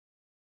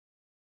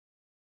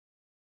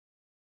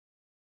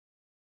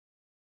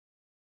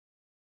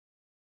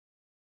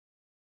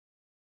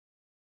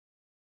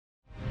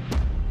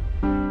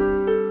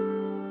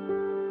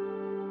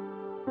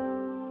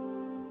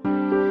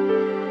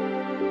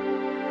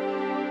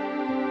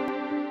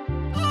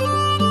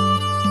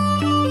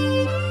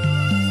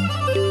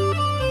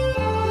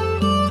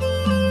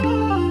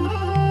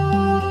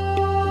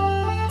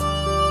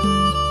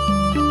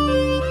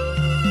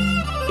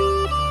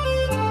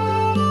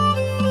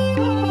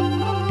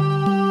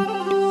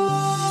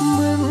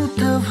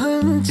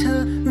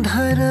भन्छ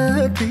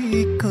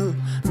धरतीको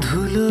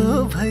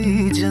धुलो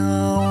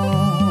भइजाऊ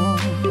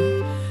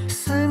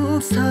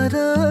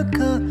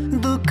संसारका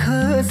दुःख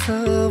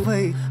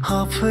सबै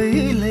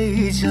आफैले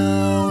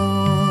जाऊ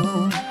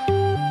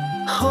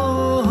हो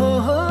हो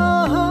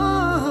हो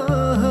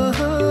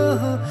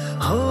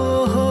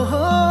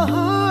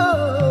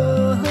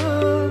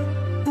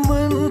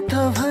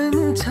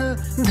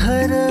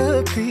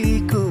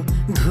धरतीको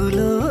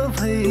धुलो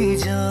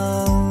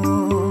भइजाऊ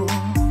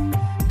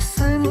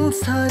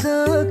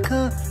संसारका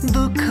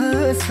दुःख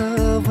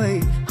सबै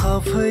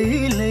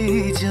आफैले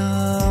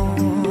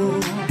जाऊ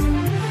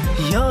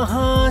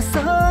यहाँ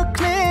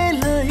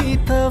सक्नेलाई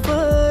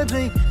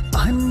तबरै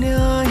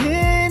अन्याय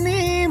नि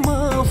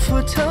माफ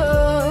छ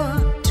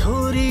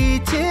छोरी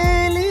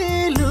चेली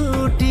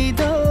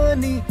लुटिदा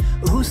नि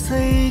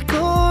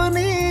उसैको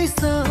नि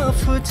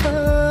साफ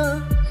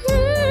छ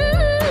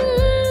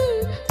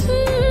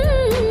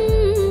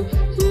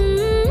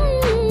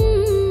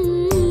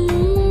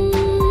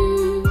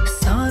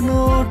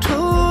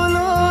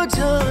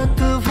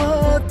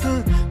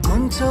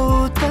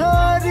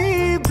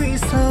चौतारी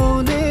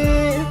बिसाउने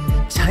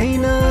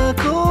छैन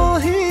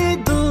कोही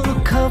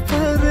दुःख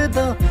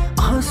पर्दा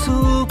आँसु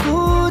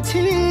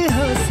पुछी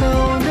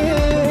हँसाउने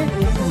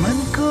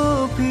मनको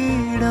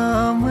पीडा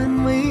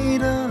मनमै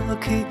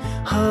राखे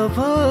अब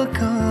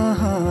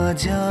कहाँ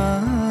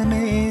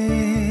जाने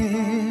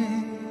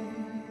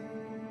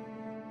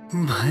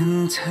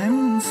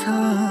भन्छन्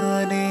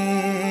साने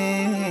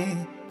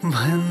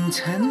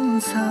भन्छन्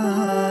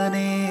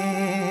साने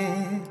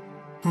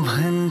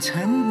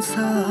भन्छन्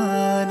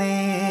साने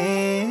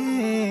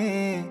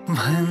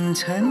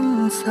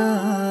भन्छन्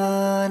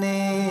साने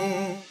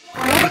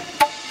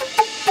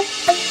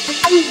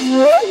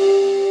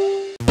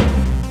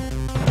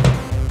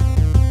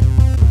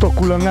तो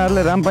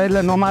कुलङ्गारले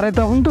रामपाइरलाई नमारे त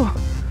हुन्थ्यो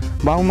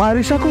भाउ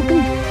मारिसक्यो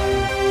कि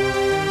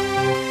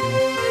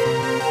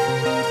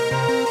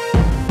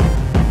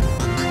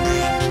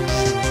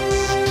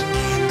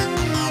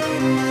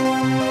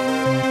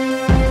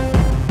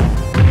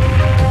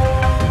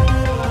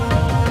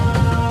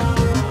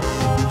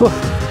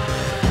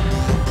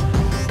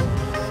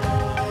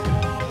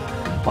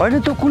होइन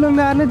त्यो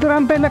कुलङ्गारले त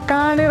रामपाइरलाई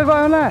काँडेर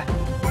गयो होला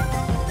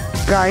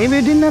कहीँ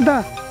भेटिन्न त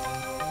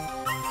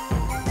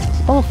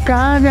अब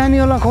कहाँ जाने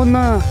होला खोज्न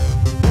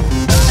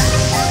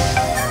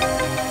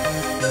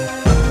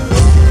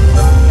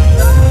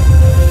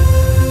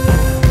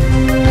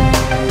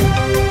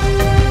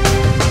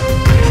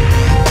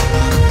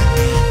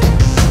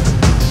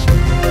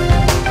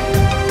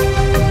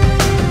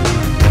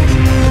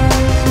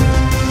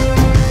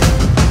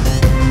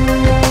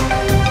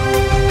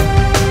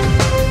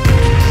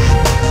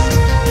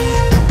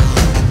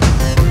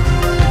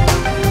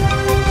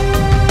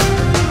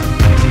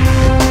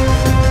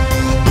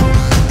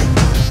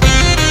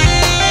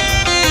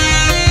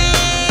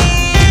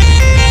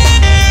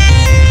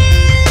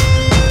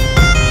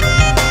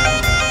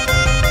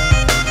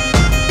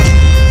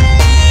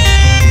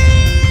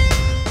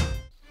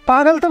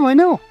पागल त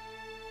होइन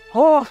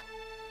हो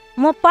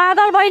म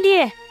पागल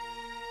भइलिएँ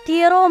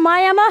तेरो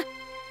मायामा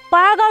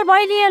पागल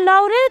भइलिएँ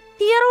लौरे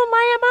तेरो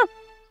मायामा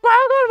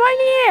पागल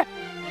भइलिएँ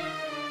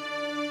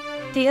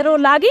तेरो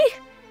लागि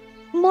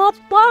म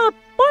पल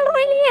पल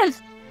भइलिएँ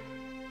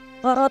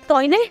तर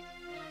तैँले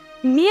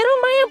मेरो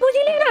माया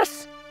बुझिलिनस्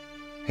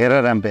हेर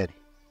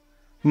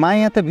रामप्यारी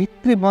माया त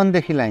भित्री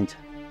मनदेखि लाइन्छ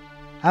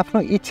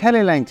आफ्नो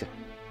इच्छाले लाइन्छ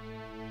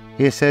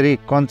यसरी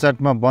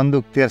कञ्चटमा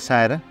बन्दुक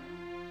तेर्साएर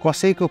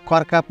कसैको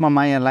करकापमा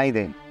माया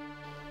लाइदैन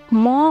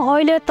म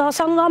अहिले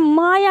तसँग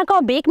मायाको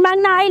भिख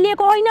माग्न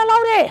आइलिएको होइन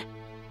लौरे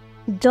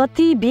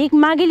जति भिख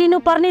मागिलिनु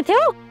पर्ने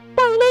थियो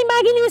पहिल्यै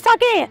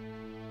मागिलिसके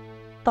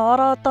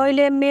तर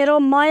तैँले मेरो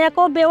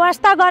मायाको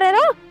व्यवस्था गरेर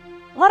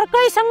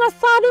अर्कैसँग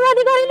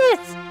शादीवादी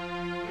गरिलिस्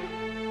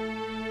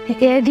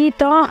यदि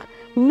त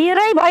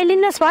मेरै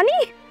भइलिनस् भने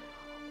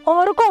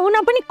अरूको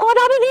हुन पनि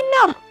कदापि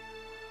दिन्न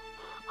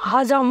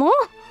आज म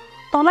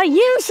तँलाई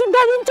यही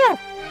सिद्धा दिन्छु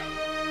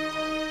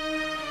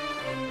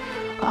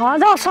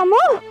आजसम्म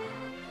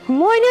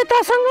मैले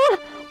तसँग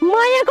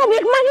मायाको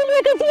भिख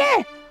मागिलिएको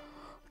थिएँ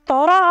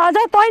तर आज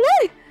तैँले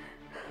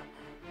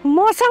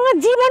मसँग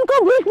जीवनको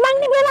भिख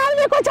माग्ने बेला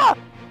आइएको छ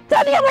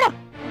चल यहाँबाट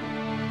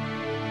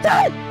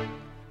चल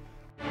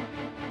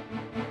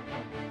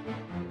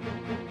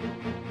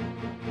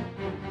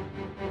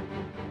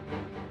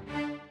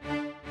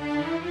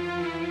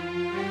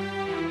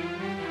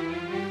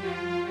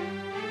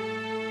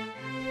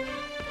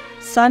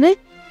साने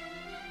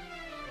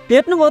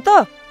भेट्नुभयो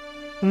त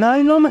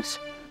नाइ नमस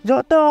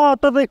जता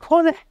तपाईँ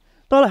खोजे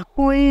तर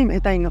कोही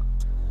भेटाइन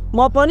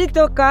म पनि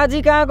त्यो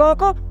काजी कहाँ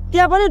गएको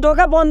त्यहाँ पनि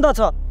ढोका बन्द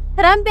छ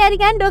रामप्यारी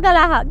कहाँ ढोका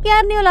लाख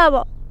क्यार्ने होला अब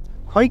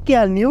खै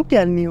क्याल्ने हो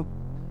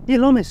ए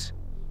लमेश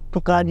त्यो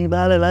काजी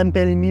बाले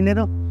रामप्यारी मिलेर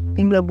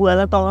तिमीलाई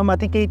बुवालाई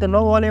तलमाथि केही त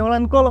नगर्ने होला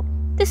नि कल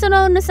त्यसो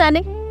नहुनु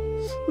साने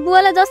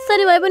बुवालाई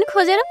जसरी भए पनि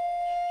खोजेर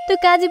त्यो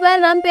काजी बा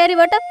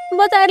रामप्यारीबाट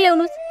बचाएर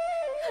ल्याउनुस्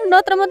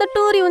नत्र म त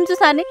टोरी हुन्छु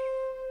साने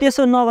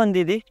त्यसो नभन्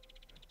दिदी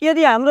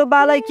यदि हाम्रो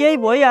बालाई केही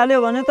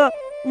भइहाल्यो भने त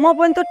म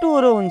पनि त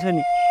टोरो हुन्छ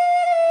नि।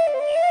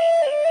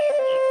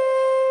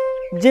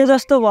 जे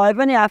जस्तो भए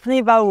पनि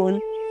आफ्नै बाउ हुन्।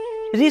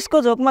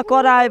 रिसको झोकमा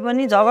कराए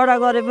पनि झगडा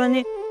गरे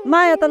पनि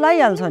माया त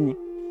लागिहाल्छ नि।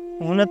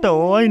 हुन त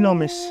हो है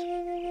नमेश,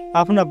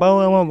 आफ्ना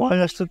बाउआमा भए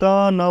जस्तो त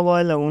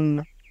नभएला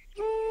हुन्न।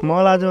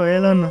 मलाई जो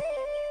हेर न,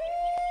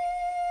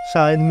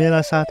 सायद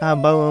मेरा साथ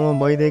बाउआमा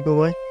भइदिएको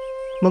भए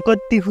म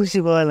कति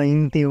खुसी भएर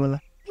हिँड्थेँ होला।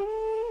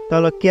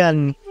 तर क्या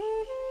नि,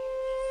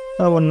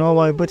 अब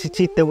नभएपछि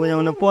चित्त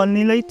बुझाउन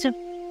पर्ने रहेछ।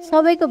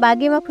 सबैको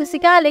भाग्यमा खुसी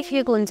कहाँ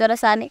लेखिएको हुन्छ र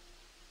साने?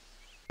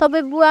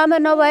 तपाईँ बुवामा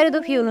नभएर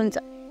दुखी हुनुहुन्छ,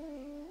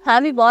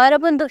 हामी भएर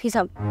पनि दुखी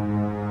छौँ।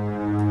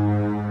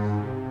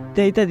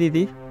 त्यही त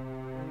दिदी,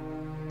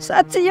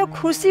 साँच्चै यो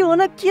खुसी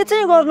हुन के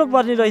चाहिँ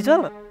गर्नुपर्ने रहेछ?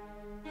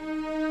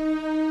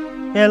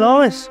 ए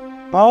रमेश,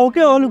 भाउ के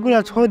अरू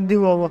कुरा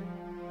छोडिदिऊ। अब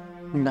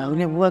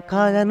डाउने बुवा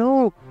कहाँ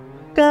जानु,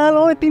 कहाँ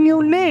लग्यो तिनी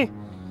उनले?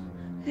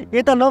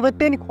 यता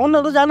नभेट्दै नि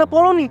खन्नहरू जान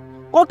पर्यो नि,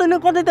 कतै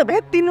न कतै त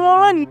भेट्दिनु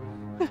होला नि।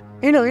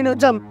 हिँड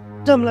हिँड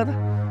जम्ला त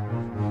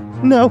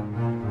न।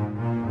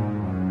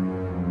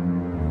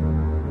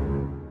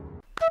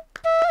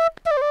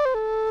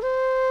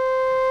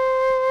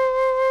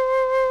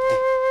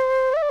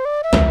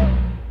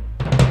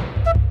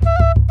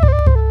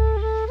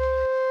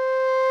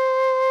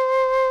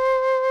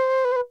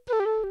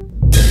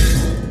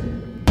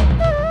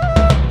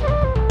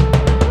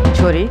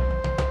 छोरी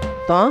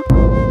त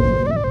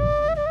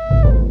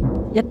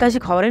एक्कासी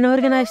खबरै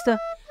नगरिकन आइस् त?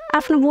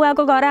 आफ्नो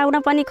बुवाको घर आउन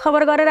पनि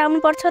खबर गरेर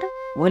आउनुपर्छ र?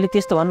 मैले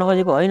त्यस्तो भन्न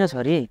खोजेको होइन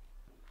छोरी,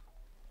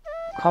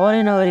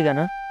 खबरै नगरिकन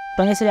त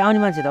यसरी आउने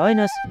मान्छे त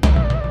होइनस्।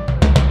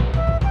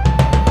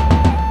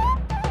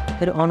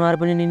 फेरि अनुहार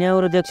पनि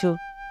निन्याउरो देख्छु,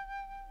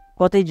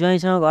 कतै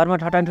ज्वाइँसँग घरमा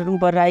ठटाङठुटुङ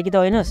परेर आएकी त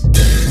होइनस्?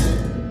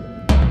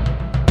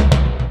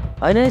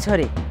 होइन है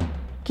छोरी,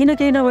 किन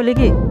केही नबोले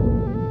कि?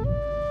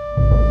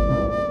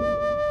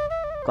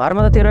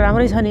 घरमा त तेरो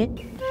राम्रै छ नि?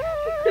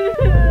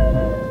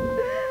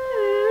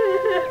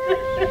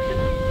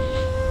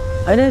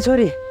 होइन है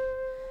छोरी,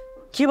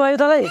 के भयो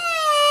तँलाई?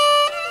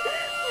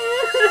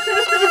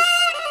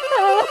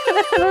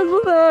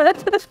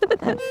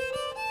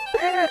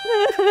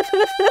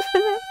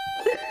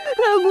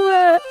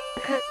 बुवा,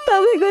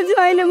 तपाईँको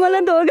ज्वाइँले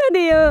मलाई धोका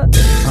दियो।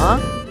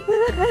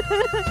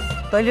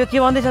 तैँले के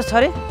भन्दैछस्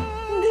छोरी?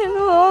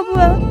 हो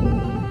बुवा,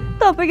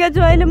 तपाईँको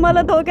ज्वाइँले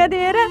मलाई धोका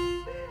दिएर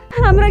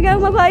हाम्रो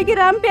गाउँमा भएकी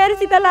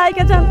रामप्यारीसित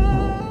लागेका छन्।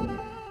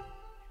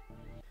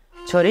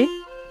 छोरी,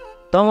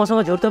 त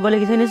मसँग झुट त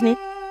बोलेकी छैनस् नि?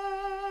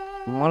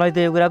 मलाई त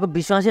यो कुराको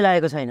विश्वासै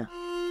लागेको छैन।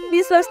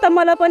 विश्वास त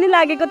मलाई पनि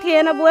लागेको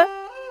थिएन बुवा।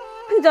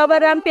 जब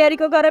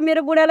रामप्यारीको घर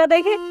मेरो बुढालाई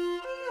देखेँ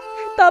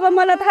तब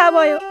मलाई थाहा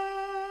भयो,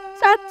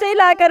 साँच्चै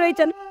लाएका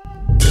रहेछन्।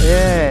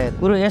 ए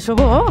कुरो यसो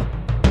पो हो?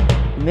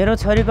 मेरो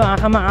छोरीको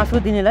आँखामा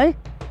आँसु दिनेलाई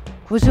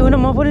खुसी हुन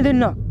म पनि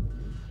दिन्न।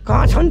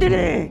 कहाँ छन्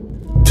तिनी?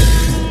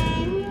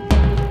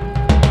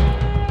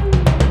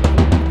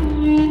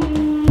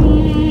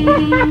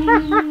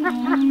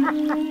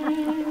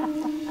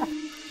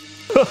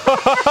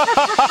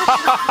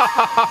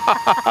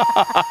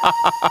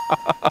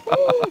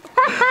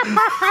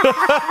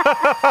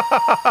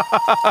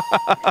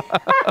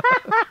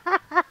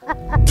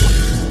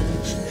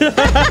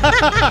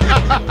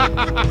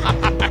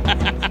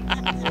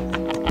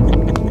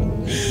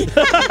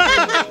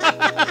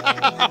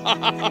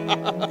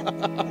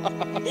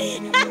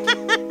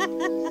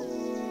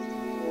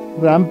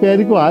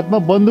 रामप्यारीको हातमा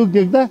बन्दुक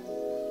देख्दा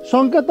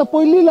शङ्का त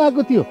पहिले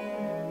लागेको थियो।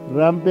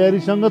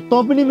 रामप्यारीसँग त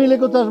पनि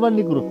मिलेको छस्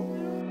भन्ने कुरो।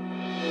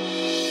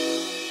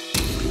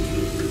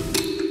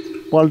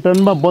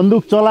 पल्टनमा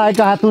बन्दुक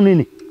चलाएका हात हुने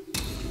नि,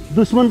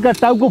 दुश्मनका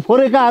टाउको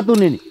फोरेका हात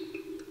हुने नि।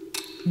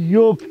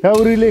 यो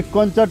फ्याउरीले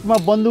कञ्चटमा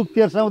बन्दुक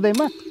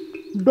तेर्साउँदैमा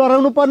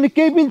डराउनु पर्ने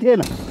केही पनि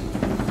थिएन।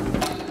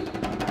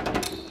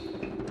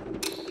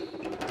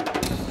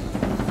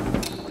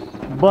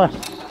 बस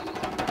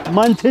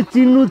मान्छे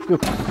चिन्नु थियो।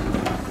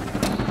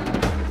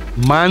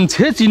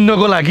 मान्छे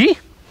चिन्नको लागि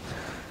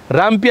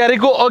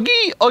रामप्यारेको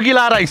अघि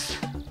लाएर आइस,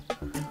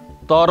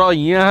 तर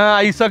यहाँ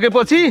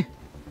आइसकेपछि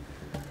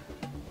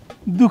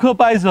दुःख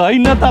पाइस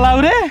होइन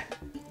तलाउरे?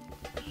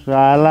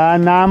 साला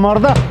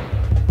नामर्दा,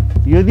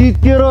 यदि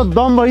तेरो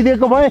दम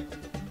भइदिएको भए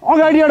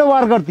अगाडिबाट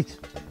वार गर्थिस्,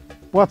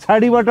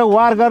 पछाडिबाट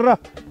वार गरेर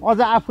अझ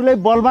आफूलाई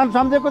बलवान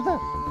सम्झेको छ।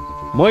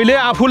 मैले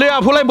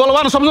आफूलाई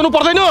बलवान सम्झनु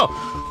पर्दैन,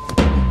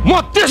 म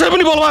त्यसै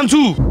पनि बलवान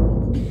छु।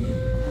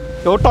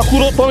 एउटा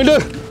कुरो तैँले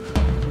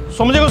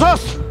सम्झेको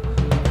छस्?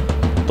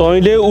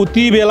 तैँले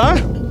उति बेला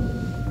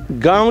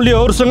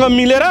गाउँलेहरूसँग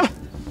मिलेर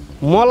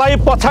मलाई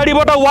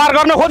पछाडिबाट वार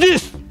गर्न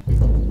खोजिस्,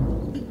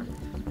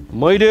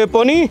 मैले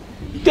पनि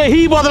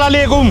त्यही बदला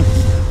लिएको हुँ।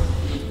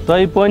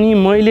 तैपनि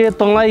मैले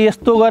तँलाई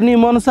यस्तो गर्ने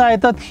मनसाय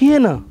त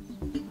थिएन,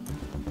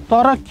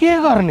 तर के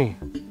गर्ने?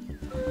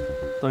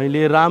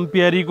 तैँले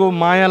रामप्यारीको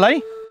मायालाई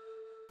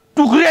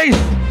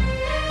टुक्र्याइस्।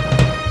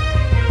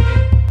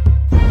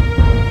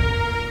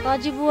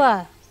 काजी बुवा,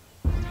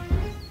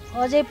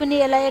 अझै पनि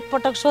यसलाई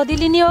एकपटक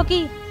सोधिलिने हो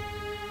कि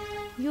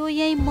यो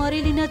यही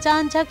मरिलिन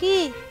चाहन्छ कि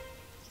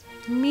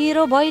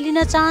मेरो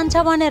भइलिन चाहन्छ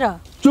भनेर?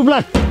 चुप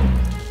लाग।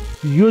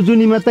 यो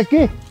जुनीमा त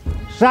के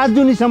 7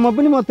 जुनीसम्म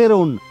पनि म तेरो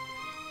हुन्न,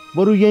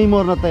 बरु यही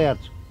मर्न तयार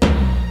छु।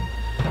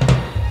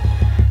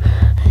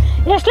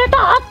 यसले त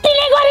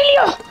हत्तीले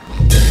गरिलियो।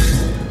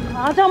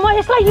 आज म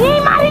यसलाई यही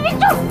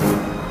मारिदिन्छु।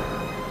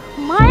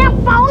 माया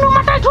पाउनु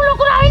मात्रै ठुलो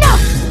कुरा होइन,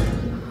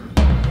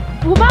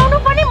 उमाउनु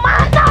पनि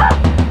मार्छ।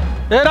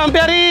 ए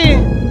रामप्यारी,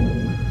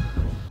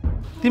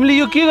 तिमीले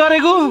यो के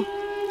गरेको?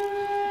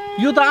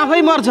 यो त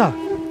आफै मर्छ।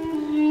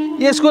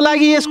 यसको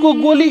लागि यसको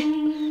गोली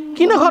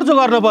किन खर्च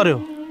गर्न पर्यो?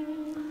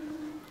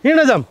 हिँड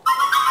जाम,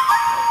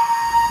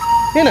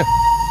 हिँड।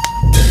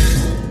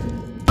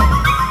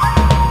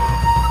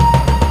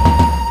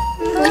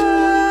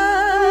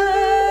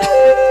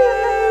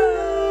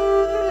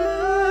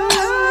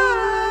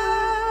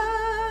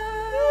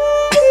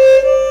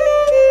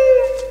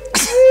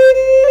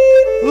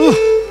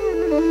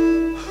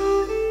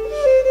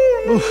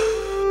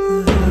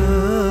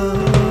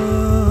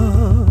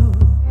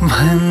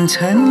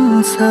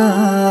 भन्छन्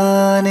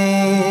साने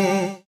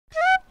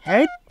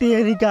है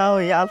तेरिका हो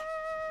यार,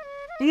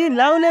 यी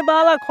लाउने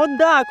बाला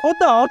खोज्दा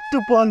खोज्दा हट्टु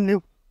पर्ने।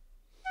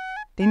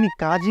 तिमी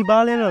काजी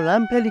बालेर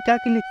रामप्यारी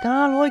काकीले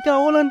कहाँ लगेका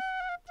होलान्?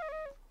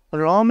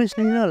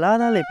 रमेशले र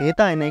लालाले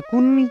भेटाएन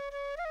कुन्नी।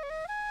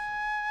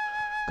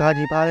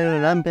 काजी बालेर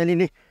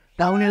रामप्यारीले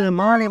लाउनेलाई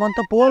मारे भने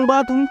त बोल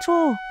बात हुन्छ।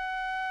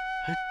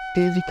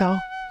 तेरिका हो,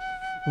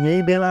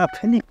 यही बेला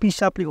फेरि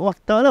पिसाबले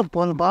अत्ता र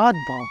बलबाद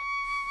भयो।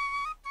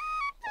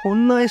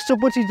 हुन्न यसो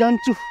पछि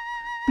जान्छु,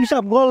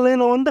 पिसाब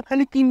गर्दैन भने त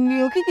फेरि किन्ने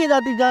हो कि के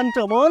जाति जान्छ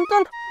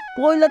भन्छन्।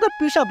 पहिला त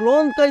पिसाब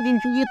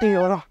लन्काइदिन्छु यतै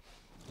हो र।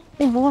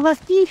 मलाई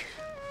कि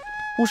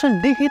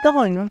उसले देखे त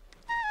होइन,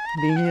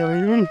 देखे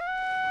होइन।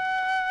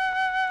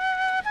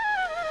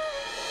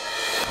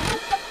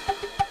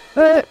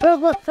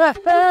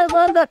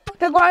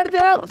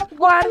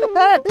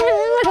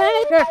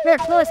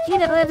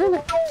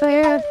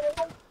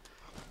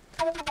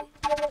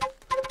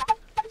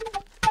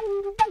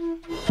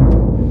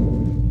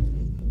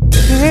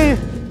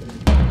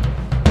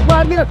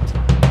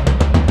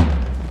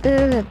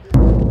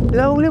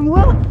 Laule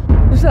mua,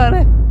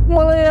 Sane,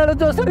 मलाई एउटा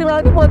जसरी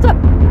मार्नु पर्छ।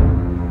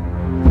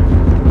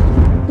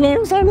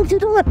 ल्याउ सानो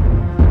छिटो गर।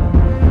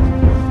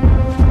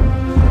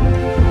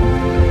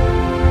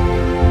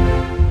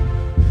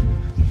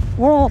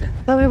 ओ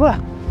लाउने बुवा,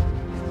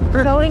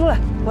 लाउने बुवा,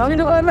 लाउने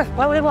बुवा,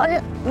 लाउने बुवा,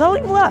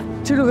 लाउने बुवा,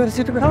 छिटो गर,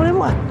 छिटो गर, लाउने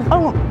बुवा,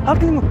 आऊ,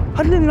 हट्लिनु,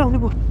 हट्लिनु लाउने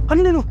बुवा,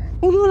 हट्लिनु,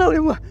 उनु लाउने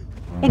बुवा।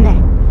 एना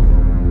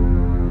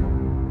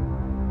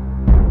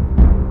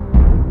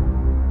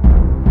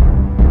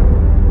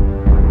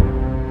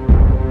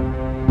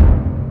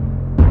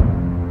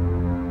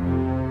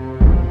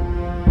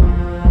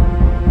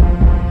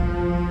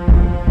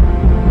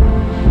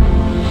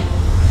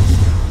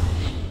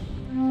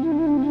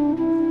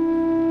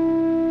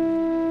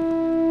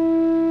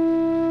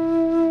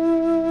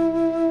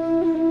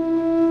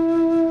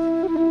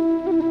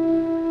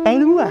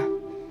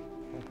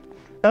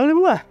लाउने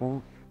बुवा,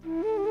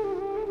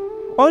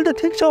 अहिले त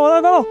ठिक छ होला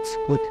त?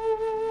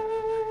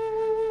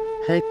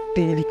 है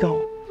तेरिका हो,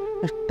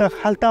 यस्ता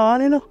खाल्टा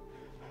हालेन,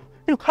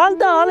 यो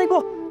खाल्टा हालेको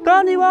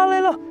कानी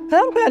हालेन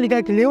रामप्यारी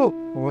काकीले हो।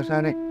 हो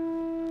साने,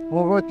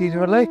 मको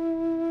तिनीहरूलाई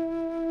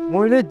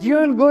मैले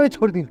जीवन गए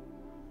छोडिदिनु।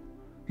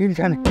 हिँड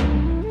साने,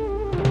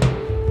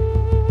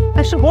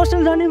 यसो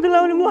बस्नु जाने कि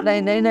लाउने बुवा?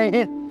 नै नै नै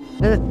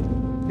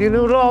दिनु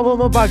र अब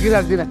म बाँकी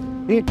राख्दिनँ।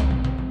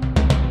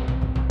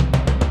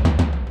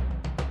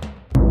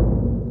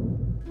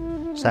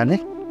 साने,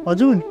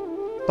 हजुर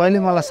तैँले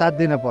मलाई साथ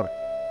दिन पर्यो।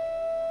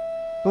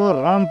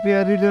 त्यो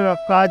रामप्यारीले र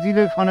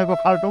काजीले खनेको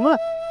खाल्टोमा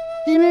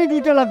तिमी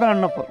दुईटालाई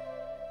गाड्न पर्यो।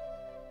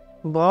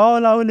 भयो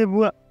लाउने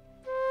बुवा,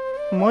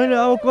 मैले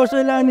अब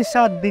कसैलाई अनि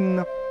साथ दिन्न।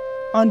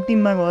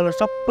 अन्तिममा गएर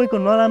सबैको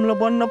नराम्रो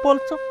बन्न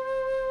पर्छ।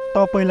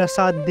 तपाईँलाई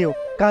साथ देऊ,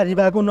 काजी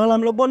बाको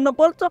नराम्रो बन्न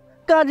पर्छ।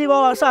 काजी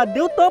बाबा साथ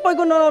देऊ,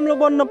 तपाईँको नराम्रो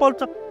बन्न पर्छ।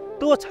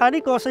 त्यो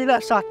छाडी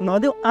कसैलाई साथ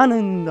नदेऊ।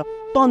 आनन्द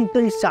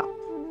तन्तै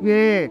साथ।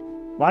 ए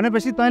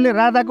भनेपछि तैँले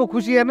राधाको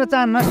खुसी हेर्न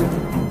चाहन्नस्?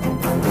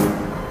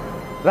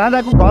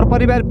 राधाको घर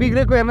परिवार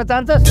बिग्रेको हेर्न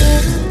चाहन्छस्?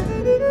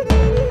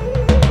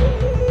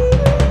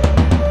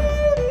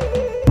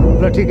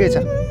 ल ठिकै छ,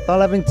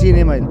 तँलाई पनि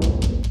चिने मैले।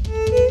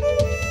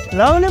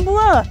 लाउने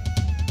बुवा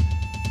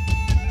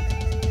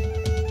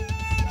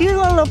के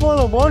गर्न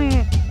पर्यो भन्नु?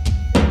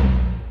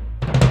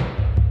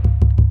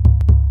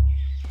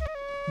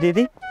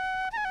 दिदी,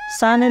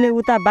 सानेले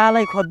उता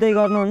बालाई खोज्दै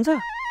गर्नुहुन्छ?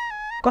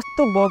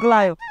 कस्तो भोक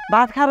लाग्यो,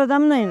 भात खाएर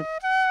जाऊँ न।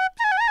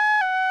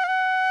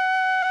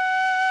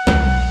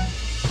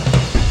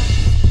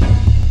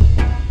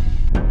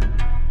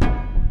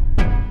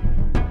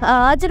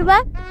 हजुरबा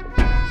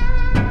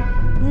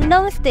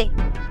नमस्ते।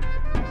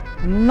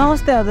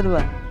 नमस्ते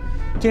हजुरबा।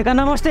 के का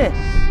नमस्ते?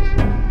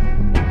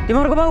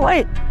 तिमीहरूको बाउ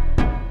भाइ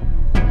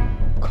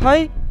खै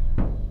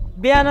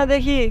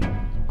बिहानदेखि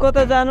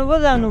कता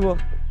जानुभयो?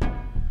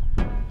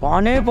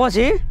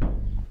 भनेपछि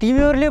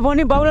तिमीहरूले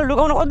पनि बाउलाई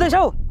लुकाउन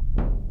खोज्दैछौ?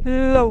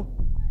 लौ,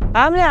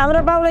 हामीले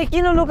हाम्रो बाउलाई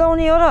किन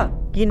लुकाउने हो र?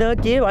 किन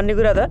के भन्ने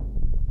कुरा त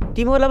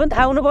तिमीहरूलाई पनि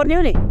थाहा हुनुपर्ने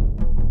हो नि।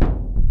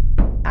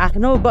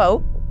 आफ्नो बाउ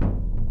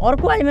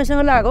अर्को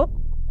आइमासँग लागेको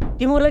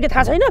तिमीहरूलाई के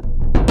थाहा छैन?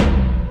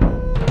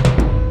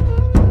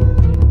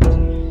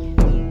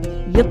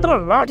 यत्रो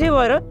लाठे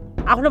भएर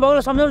आफ्नो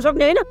बाउलाई सम्झाउन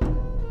सक्ने होइन?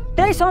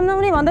 त्यही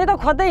सम्झाउने भन्दै त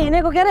खोज्दै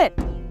हिँडेको के अरे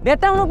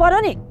भेट्टाउनु पर्यो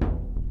नि।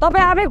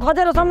 तपाईँ आफै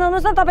खोजेर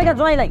सम्झाउनुहोस् न तपाईँको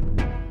ज्वाइँलाई।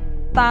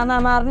 ताना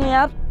मार्ने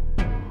यार।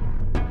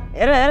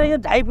 हेर हेर यो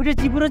झाइपुटे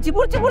चिपुर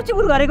चिपुर चिपुर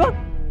चिपुर गरेको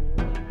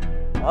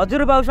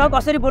हजुरबाउसँग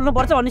कसरी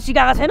बोल्नुपर्छ भन्ने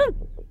सिकाएको छैनन्?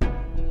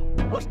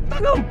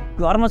 कस्तो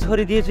घरमा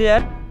छोरी दिएछु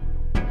यार।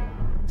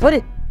 छोरी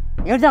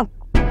हिँड जाऊ।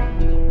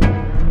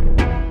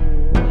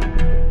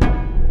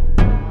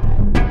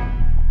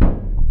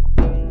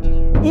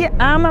 यी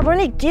आमा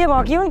पनि के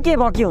भकिउन् के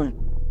भकिउन्।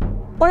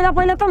 पहिला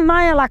पहिला त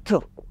माया लाग्थ्यो,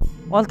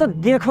 अहिले त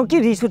देखो कि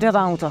रिस उठेर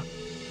आउँछ।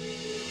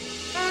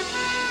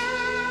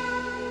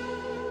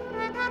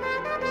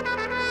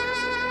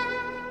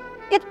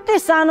 यति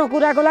सानो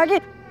कुराको लागि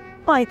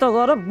त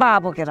गएर बा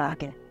बोकेर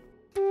आके।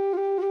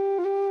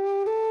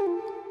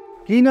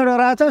 किन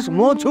डराछस्?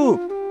 म छु।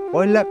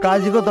 पहिला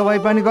काजीको दबाई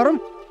पानी गरौँ,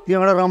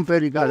 त्यहाँबाट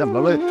रम्पेरी काजम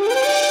ल।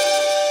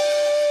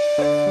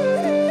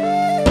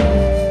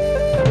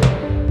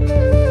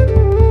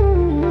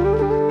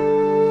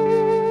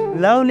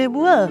 लाउने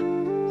बुवा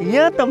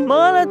यहाँ त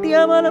मालती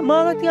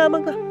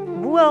आमाका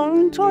बुवा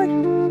हुनुहुन्छ।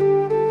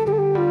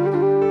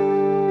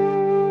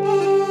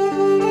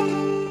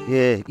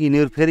 ए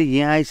यिनीहरू फेरि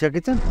यहाँ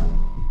आइसकेछन्।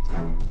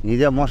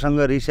 हिजो मसँग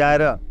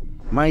रिसाएर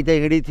माइत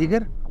हिँडी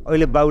थिकेर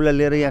अहिले बाउलाई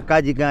लिएर यहाँ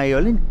काजी कहाँ आयो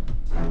होला नि।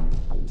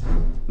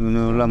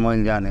 यिनीहरूलाई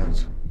मैले जानेको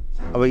छु।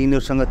 अब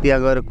यिनीहरूसँग त्यहाँ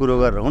गएर कुरो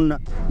गरेर हुन्न।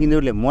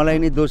 यिनीहरूले मलाई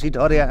नै दोषी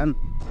ठहर्याछन्।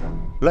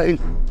 ल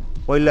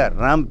पहिला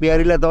राम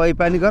प्यारीलाई दबाई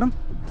पानी गरौँ,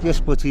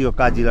 त्यसपछि यो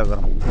काजीलाई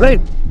गरौँ। ल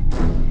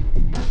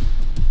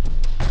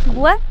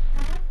बुवा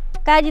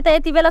काजी त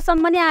यति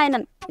बेलासम्म नि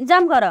आएनन्,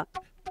 जाम गर।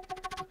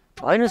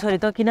 होइन छोरी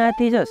त किन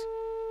आएछस्?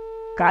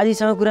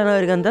 काजीसँग कुरा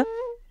नगरिकन त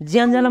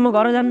ज्यान जाला म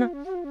घर जान्न।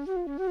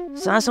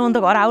 साँझसम्म त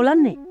घर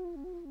आउलान् नि।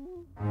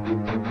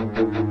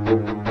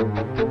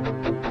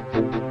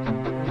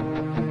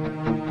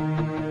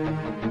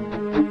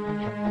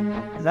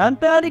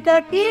 रामप्यारी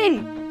काकी,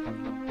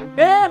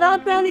 ए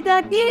रामप्यारी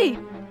काकी,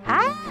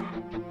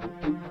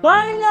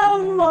 पहिला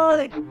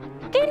आउनुभयो।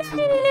 किन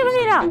दिदीले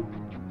भनेर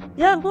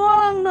यहाँ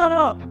बोलाउनु न र।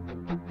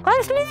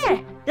 कसले?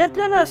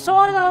 एकजना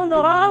सर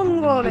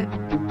आउनुभयो।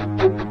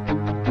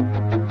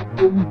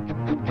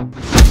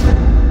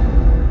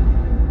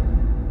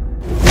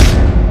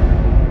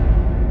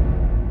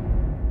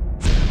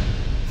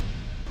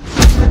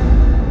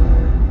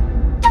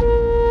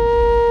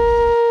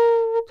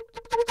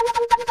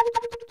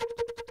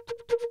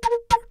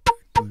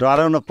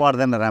 डराउनु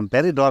पर्दैन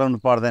रामप्यारी, डराउनु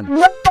पर्दैन।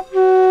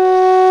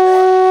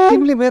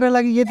 तिमीले मेरो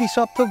लागि यति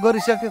सबथोक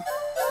गरिसक्यो,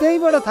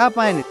 त्यहीबाट थाहा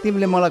पाएन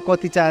तिमीले मलाई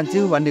कति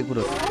चाहन्छौ भन्ने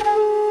कुरो।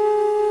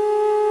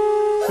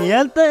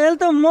 हेल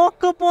त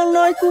मक्क पर्नु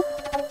आइकु।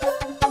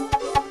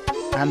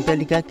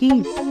 रामप्यारी काकी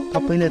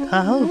तपाईँले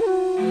थाहा हो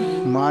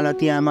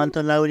मालती आमा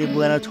त लाउरी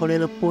बुवालाई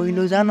छोडेर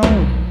पहिलो जानु।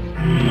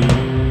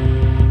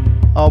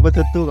 अब त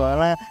तँ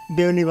घरमा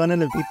बेहुनी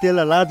भनेर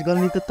भित्तेलाई लाज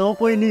गर्ने त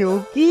तपाईँ नै हो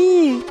कि।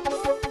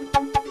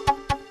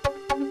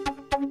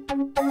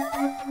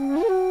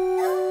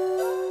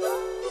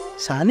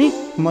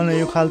 सानी मलाई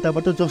यो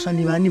खाल्टाबाट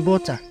जोसानी भानी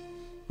बोचा।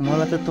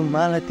 मलाई त तँ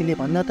मालतीले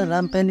भन्दा त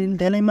रामप्यारीले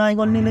धेरै माया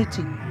गर्ने रहेछ।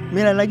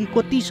 मेरा लागि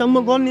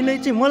कतिसम्म गर्ने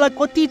रहेछ, मलाई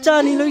कति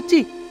चाहने रहेछ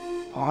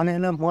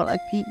भनेर मलाई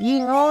के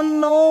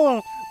गर्नु।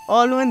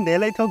 अरू पनि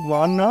धेरै थोक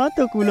भन्न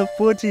त कुलो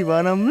पोची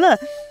भनौँ ल।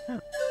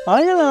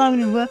 होइन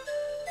लाग्ने बुवा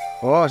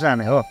हो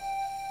साने हो।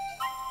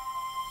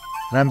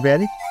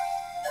 रामप्यारी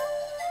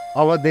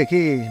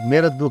अबदेखि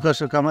मेरो दुःख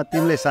सुखमा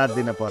तिमीले साथ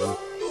दिन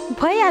पर्ने।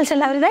 भइहाल्छ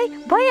लाउरी दाइ,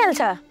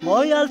 भइहाल्छ।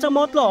 भइहाल्छ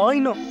मतलब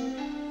होइन।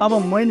 अब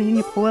मैले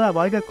यिनी फोला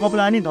भएका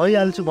कपडा नि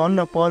धोइहाल्छु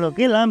भन्न पर्यो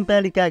कि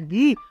रामप्यारी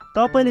काकी।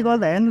 तपाईँले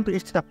गर्दा हेर्नु त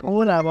यस्तो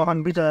फोला बहन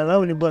बिचरा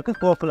लाउने बुवाको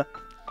कपडा।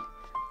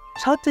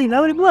 साँच्चै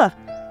लाउने बुवा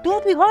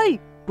टोपी खै?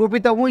 टोपी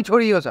त उहीँ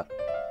छोडियो छ।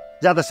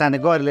 जा त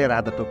साने गएर लिएर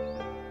आधा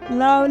टोपी।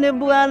 लाउने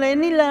बुवाले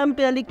नि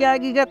रामप्यारी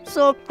काकीका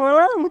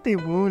चोपडा उतै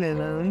भुलेर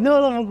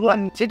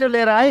छिटो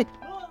लिएर आए।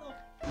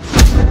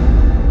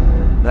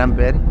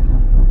 रामप्यारी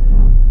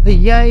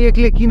यहाँ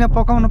एक्लै किन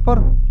पकाउनु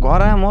पर्यो?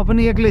 घरमा म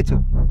पनि एक्लै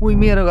छु। उही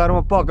मेरो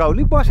घरमा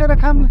पकाउली बसेर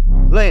खाम्ला।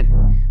 ल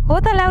हो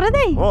त लाउरा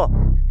दाइ, हो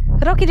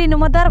रोकिदिनु,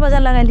 म दरवाजा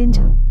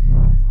लगाइदिन्छु।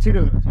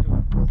 छिटो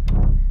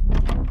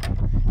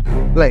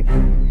ल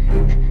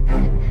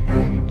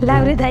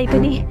लाउरे दाइ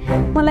पनि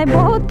मलाई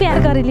बहुत प्यार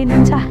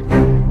गरिलिनुहुन्छ।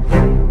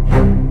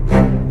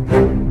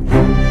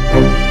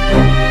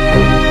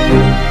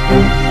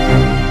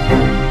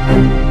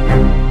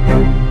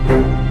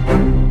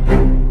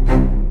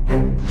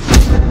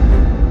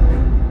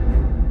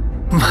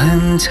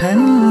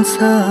 भन्छन्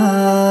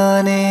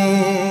साने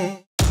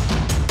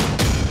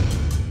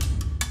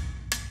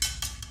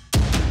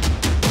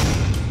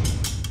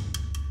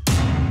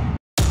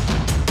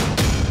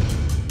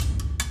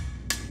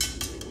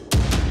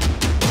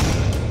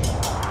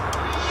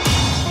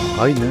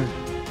होइन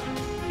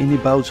यिनी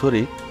बाउ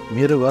छोरी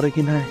मेरो घर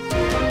किन आए?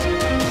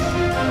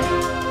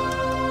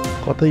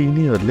 कतै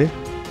यिनीहरूले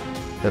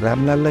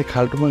रामलाललाई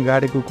खाल्टोमा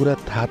गाडेको कुरा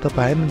थाहा त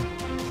पाएन।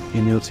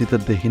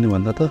 यिनीहरूसित देखिनु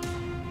भन्दा त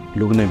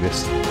लुग्नै बेस।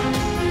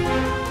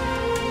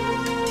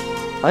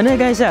 होइन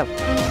गाई साहब,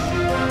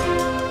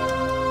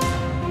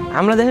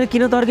 हामीलाई देखेर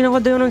किन तर्किन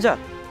खोज्दै हुनुहुन्छ?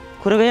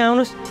 खुरो गई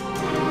आउनुहोस्।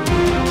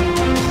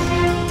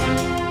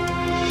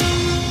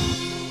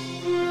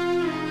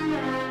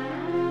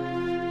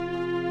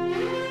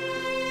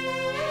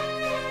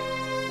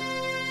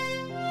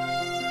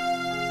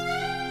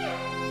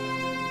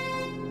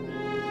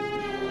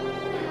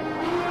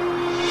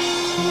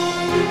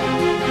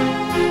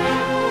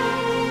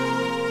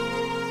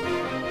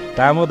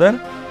 दामोदर,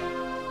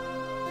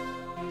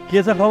 के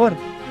छ खबर?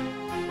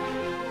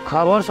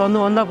 खबर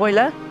सोध्नुभन्दा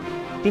पहिला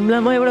तिमीलाई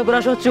म एउटा कुरा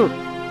सोध्छु।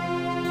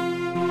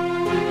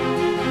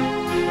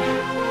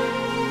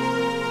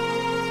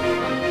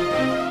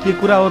 के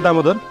कुरा हो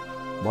दामोदर,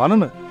 भन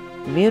न।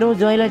 मेरो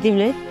ज्वाइँलाई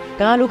तिमीले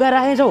कहाँ लुकाएर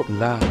राखेछौ?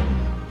 ला,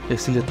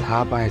 यसले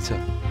थाहा पाएछ।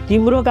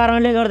 तिम्रो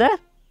कारणले गर्दा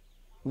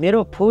मेरो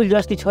फुल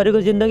जस्ती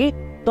छोरीको जिन्दगी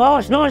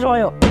तस नस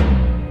भयो।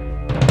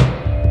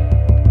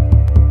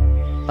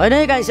 होइन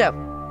है गाई साहब,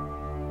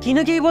 किन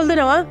केही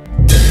बोल्दैन वा?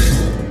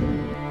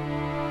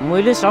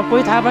 मैले सबै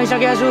थाहा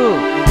पाइसकेको छु।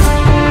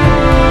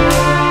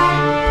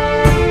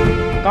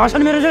 कहाँ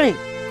छन् मेरो ज्वाइँ?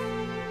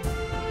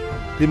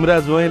 तिम्रा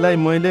ज्वाइँलाई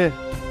मैले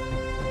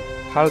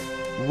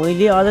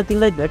अझ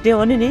तिमीलाई भेट्यो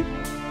भने नि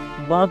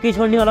बाँकी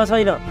छोड्ने होला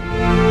छैन।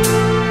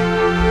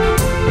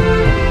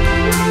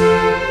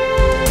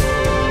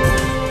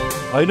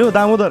 होइन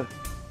दामोदर,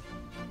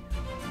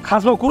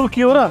 खासमा कुरो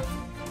के हो र?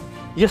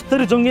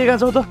 यस्तरी जङ्गिएका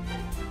छौ त?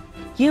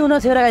 के हुन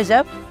थियो र गाई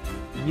साहब?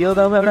 यो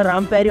गाउँमा एउटा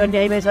रामप्यारी अन्य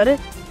आइमाई छ अरे,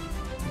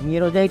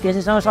 मेरो चाहिँ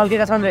त्यसैसँग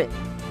सल्केका छन् रे।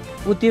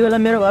 उति बेला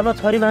मेरो घरमा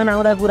छोरी माग्न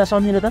आउँदा कुरा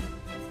सम्झिनु त।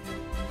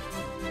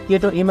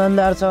 केटो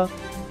इमान्दार छ,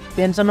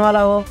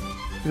 पेन्सनवाला हो,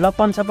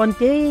 लप्पन सप्पन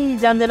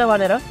केही जान्दैन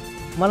भनेर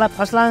मलाई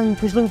फस्लाङ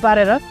फुस्लुङ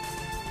पारेर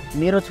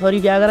मेरो छोरी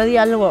बिहा गरेर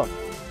दिइहाल्नु भयो।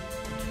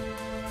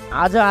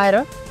 आज आएर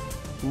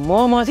म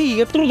माथि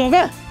यत्रो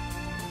धोका?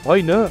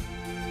 होइन,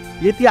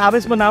 यति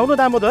आवेशमा नआउनु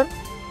दामोदर।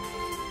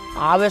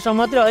 आवेशमा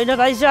मात्रै होइन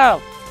गाई साहब,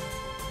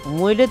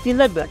 मैले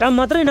तिमीलाई भेटाम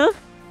मात्रै न,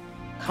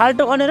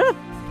 खाल्टो खनेर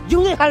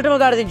जिउँदै खाल्टोमा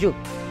गाडिदिन्छु।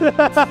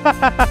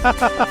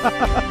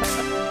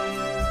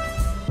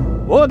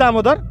 हो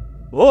दामोदर,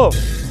 हो।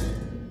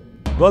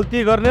 गल्ती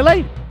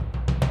गर्नेलाई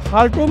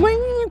खाल्टोमै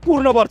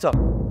पुर्नुपर्छ।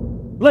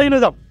 ल हिँड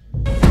जाऊ।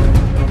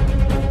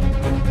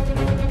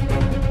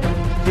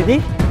 दिदी,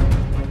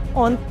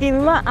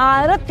 अन्तिममा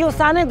आएर त्यो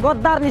सानै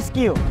गद्दार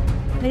निस्कियो।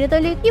 होइन,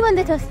 तैँले के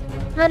भन्दैछस्?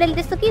 नानीले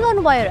त्यस्तो के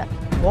गर्नुभयो र?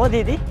 हो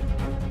दिदी,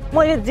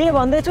 मैले जे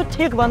भन्दैछु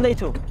ठिक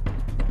भन्दैछु।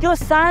 त्यो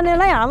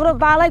सानेलाई हाम्रो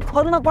बालाई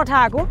खोल्न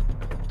पठाएको,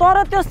 तर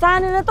त्यो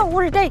सानेले त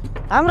उल्टै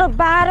हाम्रो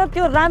बा र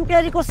त्यो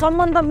रामप्यारीको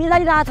सम्बन्ध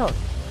मिलाइरहेछ।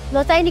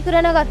 नचाहिने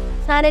कुरा नगर,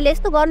 सानेले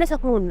यस्तो गर्नै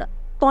सक्नुहुन्न।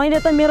 तैँले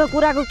त मेरो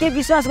कुराको के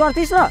विश्वास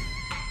गर्थिस् र?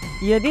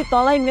 यदि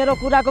तँलाई मेरो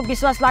कुराको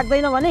विश्वास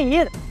लाग्दैन भने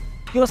हिँड,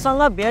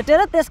 त्योसँग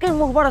भेटेर त्यसकै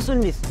मुखबाट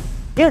सुन्निस्।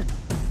 हिँड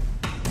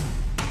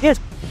हिँड,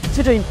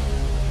 छिटो हिँड।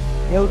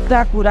 एउटा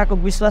कुराको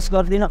विश्वास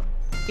गर्दिन।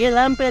 ए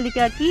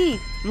रामप्यारीका कि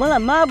मलाई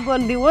माफ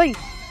गरिदिऊ है।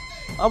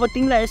 अब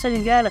तिमीलाई यसरी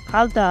ल्याएर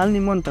खाल्टा हाल्ने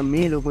मन त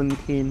मेरो पनि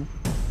थिएन।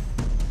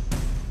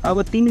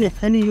 अब तिमीले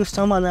फेरि यो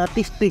समाजमा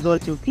त्यस्तै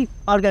गर्छौ कि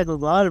अर्काको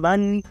घर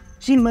बान्ने,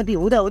 श्रीमती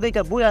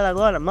हुँदाहुँदैका बुढालाई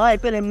गएर माया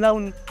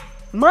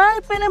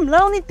प्रेम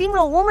लाउने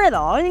तिम्रो उमेर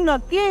होइन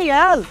के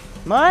यार?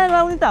 माया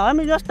लाउने त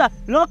हामी जस्ता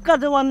लक्का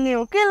जवान्ने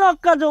हो के,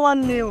 लक्का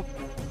जवान्ने हो।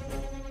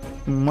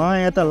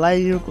 माया त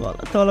लाइयो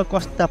तल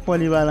कस्ता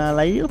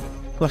परिवारलाई,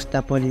 कस्ता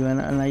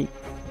परिवारलाई।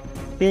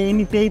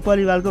 त्यही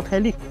परिवारको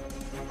फेरि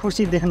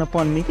खुसी देख्न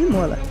पर्ने कि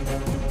मलाई।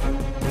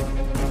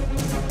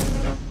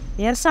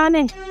 हेर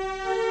साने,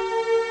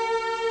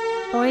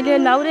 तैँले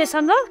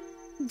लाउरेसँग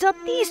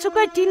जति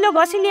सुकै टिल्लो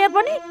घसिलिए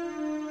पनि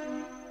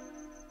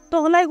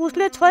तँलाई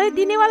उसले छोरी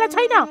दिनेवाला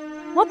छैन।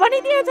 म पनि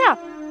दिएछ।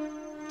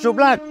 चुप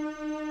लाग।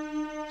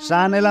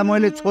 सानेलाई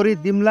मैले छोरी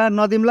दिम्ला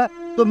नदिम्ला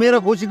त्यो मेरो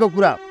खुसीको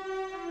कुरा हो,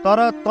 तर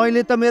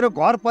तैँले त मेरो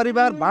घर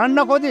परिवार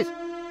भाँड्न खोजिस्,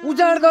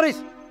 उजाड गरिस्,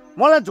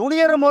 मलाई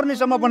झुडिएर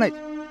मर्नेसम्म बनाइस्।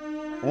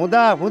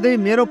 हुँदै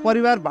मेरो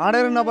परिवार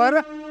भाँडेर नभएर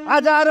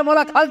आज आएर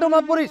मलाई खाल्टोमा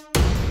पुरिस्।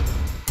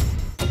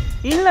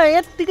 यिनलाई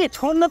यत्तिकै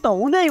छोड्न त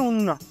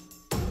हुँदैन।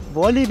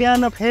 भोलि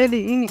बिहान फेरि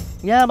यिनी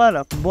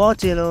यहाँबाट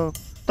बचेर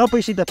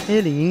तपाईँसित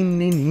फेरि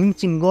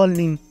हिँड्छिन्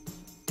गर्लिन्।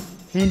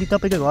 फेरि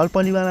तपाईँको घर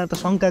परिवारमा त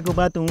शङ्काको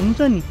बाटो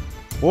हुन्छ नि।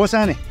 हो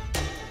साने,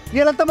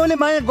 यसलाई त मैले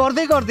माया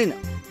गर्दिनँ,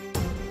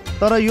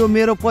 तर यो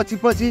मेरो पछि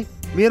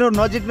मेरो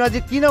नजिक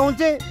किन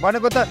हुन्छ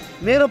भनेको त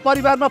मेरो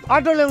परिवारमा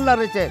फाटो ल्याउला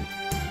रहेछ।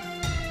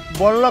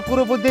 बल्ल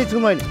कुरो बुझ्दैछु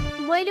मैले।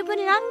 मैले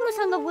पनि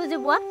राम्रोसँग बुझेँ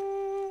बुवा,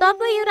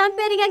 तपाईँ यो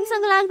रामप्यारी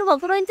गाङसँग लाग्नु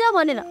भएको रहन्छ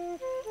भनेर।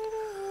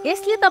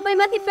 यसले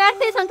तपाईँमाथि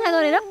प्यार्दै शङ्का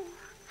गरेर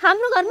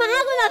हाम्रो घरमा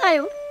आगो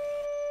लगायो।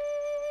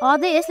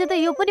 अझै यसले त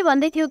यो पनि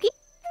भन्दै थियो कि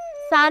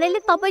सानेले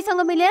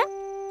तपाईँसँग मिलेर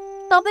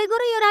तपाईँको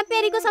र यो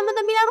रामप्यारीको सम्बन्ध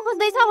मिलाउन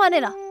खोज्दैछ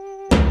भनेर।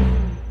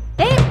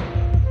 ए,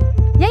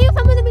 यही हो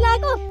सम्बन्ध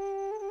मिलाएको?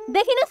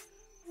 देखिनुहोस्,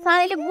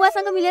 सानेले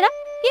बुवासँग मिलेर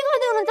के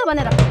गर्दै हुनुहुन्छ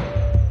भनेर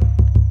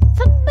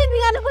सबै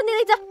बिगार्न खोज्ने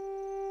रहेछ।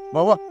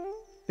 बाबा,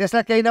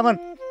 त्यसलाई केही नभन्,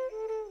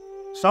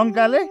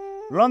 शङ्काले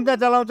लङ्का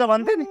जलाउँछ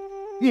भन्थे नि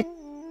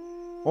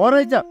हो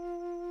रहेछ।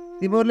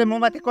 तिमीहरूले म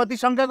माथि कति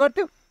शङ्का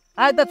गर्थ्यौ,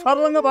 आए त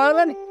छर्लङ्ग भयो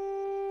होला नि।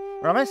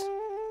 रमेश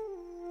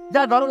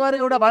जा घर गएर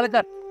एउटा भाले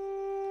काट।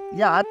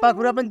 यहाँ हात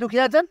पाखुरा पनि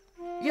दुखिया छन्,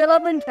 यसलाई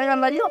पनि ठेगान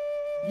लाग्यो।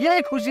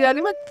 यही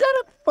खुसियालीमा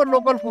चरप्प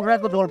लोकल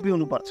कुखुराको झोल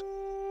पिउनुपर्छ।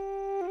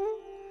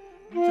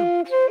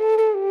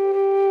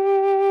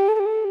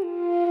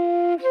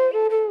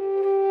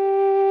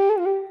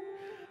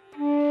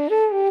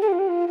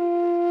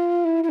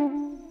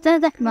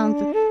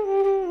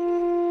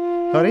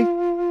 अरे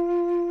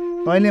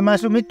तैँले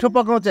मासु मिठो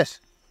पकाउँछस्,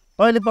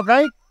 तैँले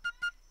पकाइ?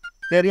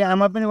 तेरी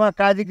आमा पनि उहाँ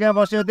काजी कहाँ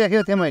बसेको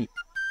देखेको थिएँ मैले।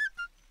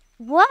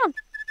 बुवा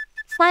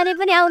साने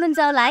पनि आउनुहुन्छ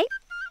होला है?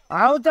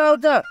 आउँछ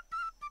आउँछ,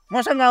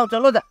 मसँग आउँछ।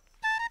 लो जा।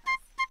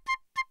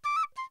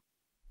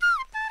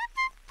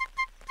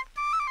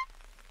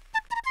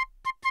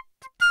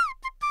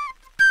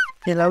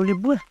 ए लाउली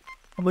बुवा,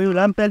 अब यो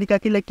रामप्याली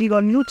काकीलाई के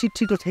गर्ने हो?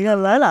 छिटो ठेगा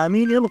लाएर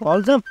हामीले अब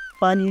घल्छौँ,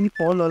 पानी नि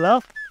पर्नु होला।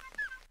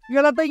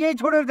 यसलाई त यही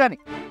छोडेर जाने।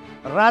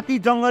 राति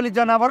जङ्गली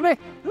जनावरले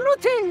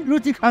लुची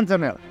लुची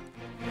खान्छन् यसलाई।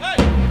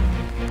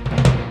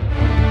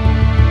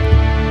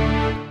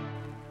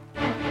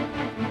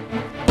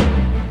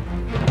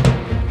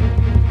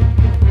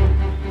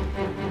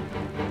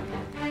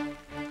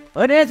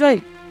 अरे भाइ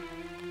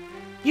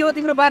के हो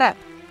तिम्रो पारा?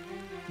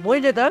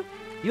 मैले त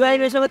यो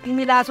आइमेसँग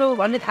तिमी लाछौ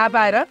भन्ने थाहा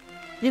पाएर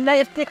तिमीलाई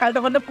यस्तै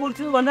खाल्टो खण्ड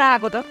पुल्छु भनेर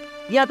आएको त।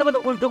 यहाँ त म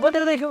त उल्टो पो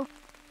देख्यो।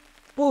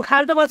 पो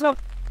खाल्टो बस्छ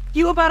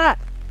के हो पारा?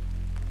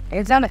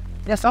 एकजना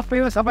यहाँ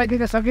सबैमा सबै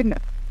दिन सकिन्न।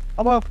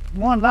 अब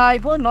म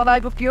नआएको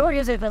नलाएको के हो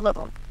यसै त ल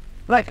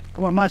अब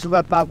मासु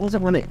भात पाएको छ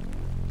भने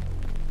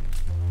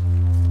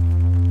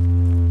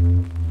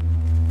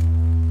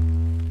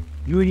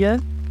यो यहाँ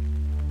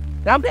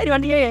राम्ररी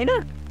भन्ने यही होइन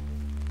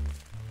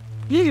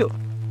के यो?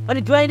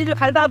 अनि ज्वाइँले जो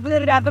खाल्टा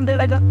पुगेर राख्छन्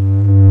त्यसलाई त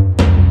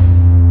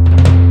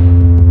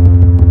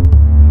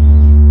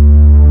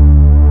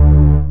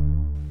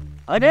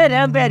अरे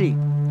रामप्यारी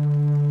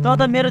त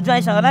त मेरो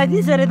ज्वाइँसँग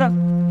लगाइदिन्छ अरे त।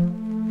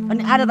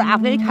 अनि आज त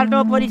आफ्नै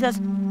खाल्टोमा परिछस्,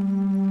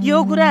 के हो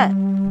कुरा?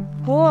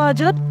 हो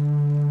हजुर,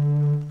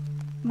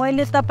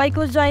 मैले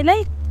तपाईँको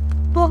ज्वाइँलाई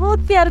बहुत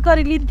प्यार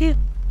गरिलिन्थेँ,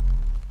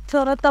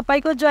 तर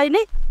तपाईँको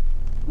ज्वाइँले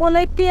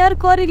मलाई प्यार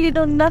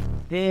गरिलिनुहुन्न।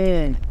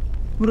 ए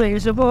कुरा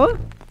यसो पो हो?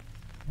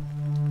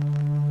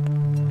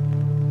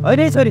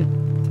 होइन छोरी,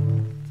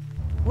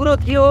 कुरो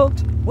के हो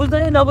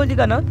बुझ्दै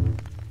नबुझिकन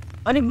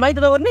अनि माइत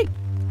नगर्ने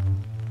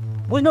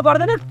बुझ्नु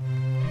पर्दैन।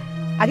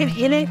 आखिर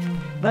यसले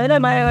ज्वाइँलाई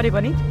माया गरे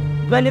पनि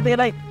ज्वाइँले त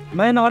यसलाई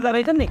माया नगर्दा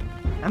रहेछन् नि।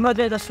 हाम्रो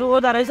ज्वाइँ त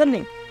सोधा रहेछन्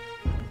नि।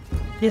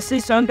 त्यसै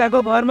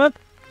शङ्काको भरमा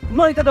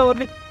माइत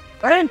नगर्ने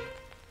कारण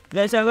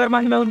ज्वाइँसँग गएर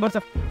माफी माग्नुपर्छ।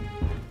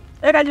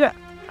 ए काजी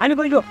हामी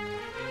गइलो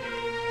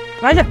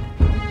राजा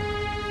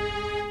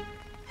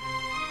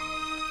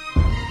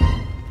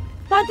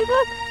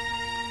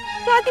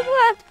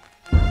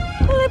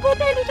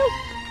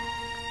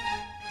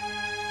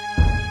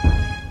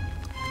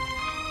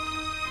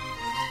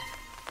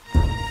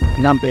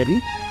रामप्यारी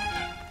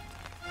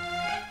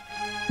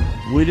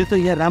मैले त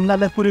यहाँ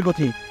रामलाललाई पुरेको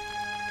थिएँ,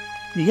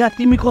 यहाँ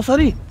तिमी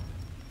कसरी?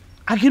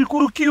 आखिर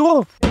कुरो के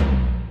हो?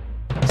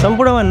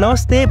 सम्पूर्णमा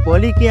नमस्ते।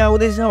 भोलि के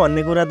आउँदैछ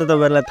भन्ने कुरा त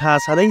तपाईँहरूलाई थाहा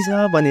छँदैछ,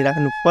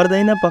 भनिराख्नु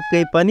पर्दैन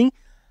पक्कै पनि।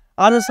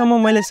 आजसम्म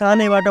मैले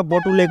सानैबाट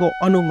बटुलेको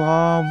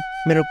अनुभव,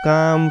 मेरो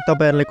काम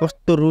तपाईँहरूलाई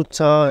कस्तो रुच्छ,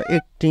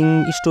 एक्टिङ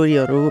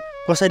स्टोरीहरू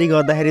कसरी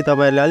गर्दाखेरि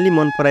तपाईँहरूले अलि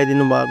मन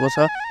पराइदिनु भएको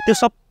छ, त्यो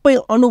सबै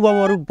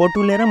अनुभवहरू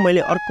बटुलेर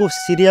मैले अर्को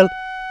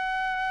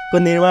सिरियलको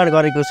निर्माण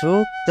गरेको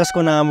छु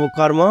जसको नाम हो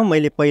कर्म।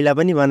 मैले पहिला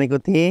पनि भनेको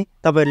थिएँ,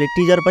 तपाईँहरूले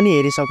टिजर पनि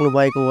हेरिसक्नु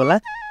भएको होला।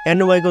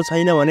 हेर्नुभएको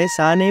छैन भने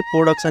साने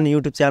प्रोडक्सन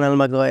युट्युब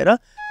च्यानलमा गएर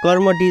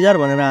कर्म टिजर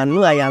भनेर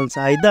हान्नु आइहाल्छ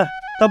है त।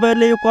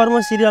 तपाईँहरूले यो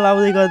कर्म सिरियल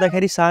आउँदै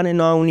गर्दाखेरि साने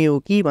नआउने हो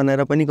कि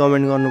भनेर पनि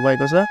कमेन्ट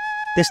गर्नुभएको छ।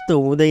 त्यस्तो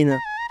हुँदैन,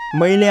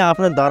 मैले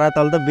आफ्नो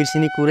धरातल त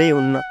बिर्सिने कुरै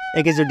हुन्न।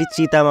 एकैचोटि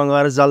चितामा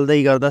गएर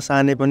जल्दै गर्दा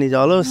साने पनि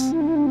जलोस्,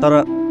 तर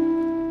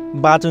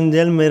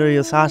बाँचुन्जेल मेरो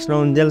यो सास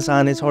नहुन्जेल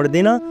साने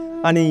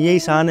छोड्दिनँ। अनि यही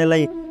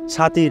सानेलाई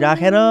साथी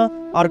राखेर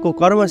अर्को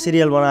कर्म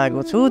सिरियल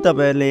बनाएको छु।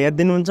 तपाईँहरूले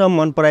हेरिदिनुहुन्छ,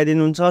 मन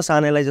पराइदिनुहुन्छ,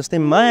 सानेलाई जस्तै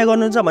माया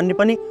गर्नुहुन्छ भन्ने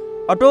पनि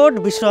अटोट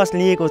विश्वास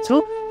लिएको छु।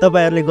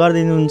 तपाईँहरूले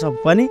गरिदिनुहुन्छ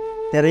पनि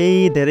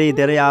धेरै धेरै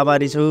धेरै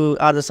आभारी छु।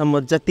 आजसम्म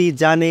जति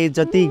जाने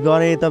जति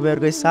गरेँ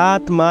तपाईँहरूकै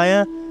साथ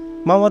माया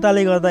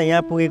ममताले गर्दा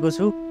यहाँ पुगेको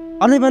छु।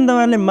 अझै पनि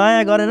तपाईँहरूले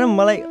माया गरेर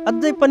मलाई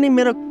अझै पनि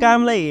मेरो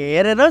कामलाई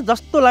हेरेर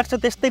जस्तो लाग्छ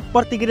त्यस्तै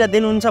प्रतिक्रिया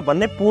दिनुहुन्छ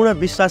भन्ने पूर्ण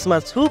विश्वासमा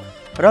छु।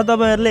 र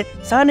तपाईँहरूले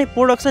Sane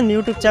production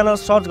YouTube channel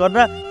search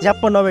गरेर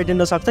झ्याप्प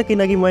नभेटिन सक्छ,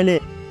 किनकि मैले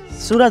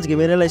सुरज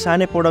घिमिरेलाई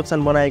साने प्रोडक्सन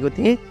बनाएको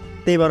थिएँ,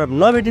 त्यही भएर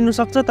नभेटिनु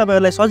सक्छ।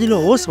 तपाईँहरूलाई सजिलो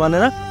होस्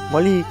भनेर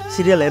भोलि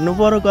सिरियल हेर्नु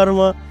पर्यो कर्म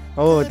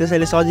हो,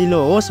 त्यसैले सजिलो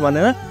होस्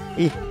भनेर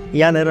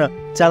यहाँनिर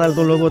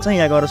च्यानलको लोगो छ,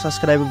 यहाँ गएर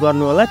सब्सक्राइब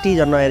गर्नु होला।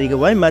 टिजर नहेरेको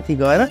भए माथि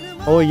गएर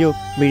हो यो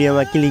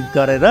भिडियोमा क्लिक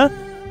गरेर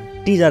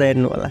टिजर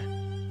हेर्नु होला।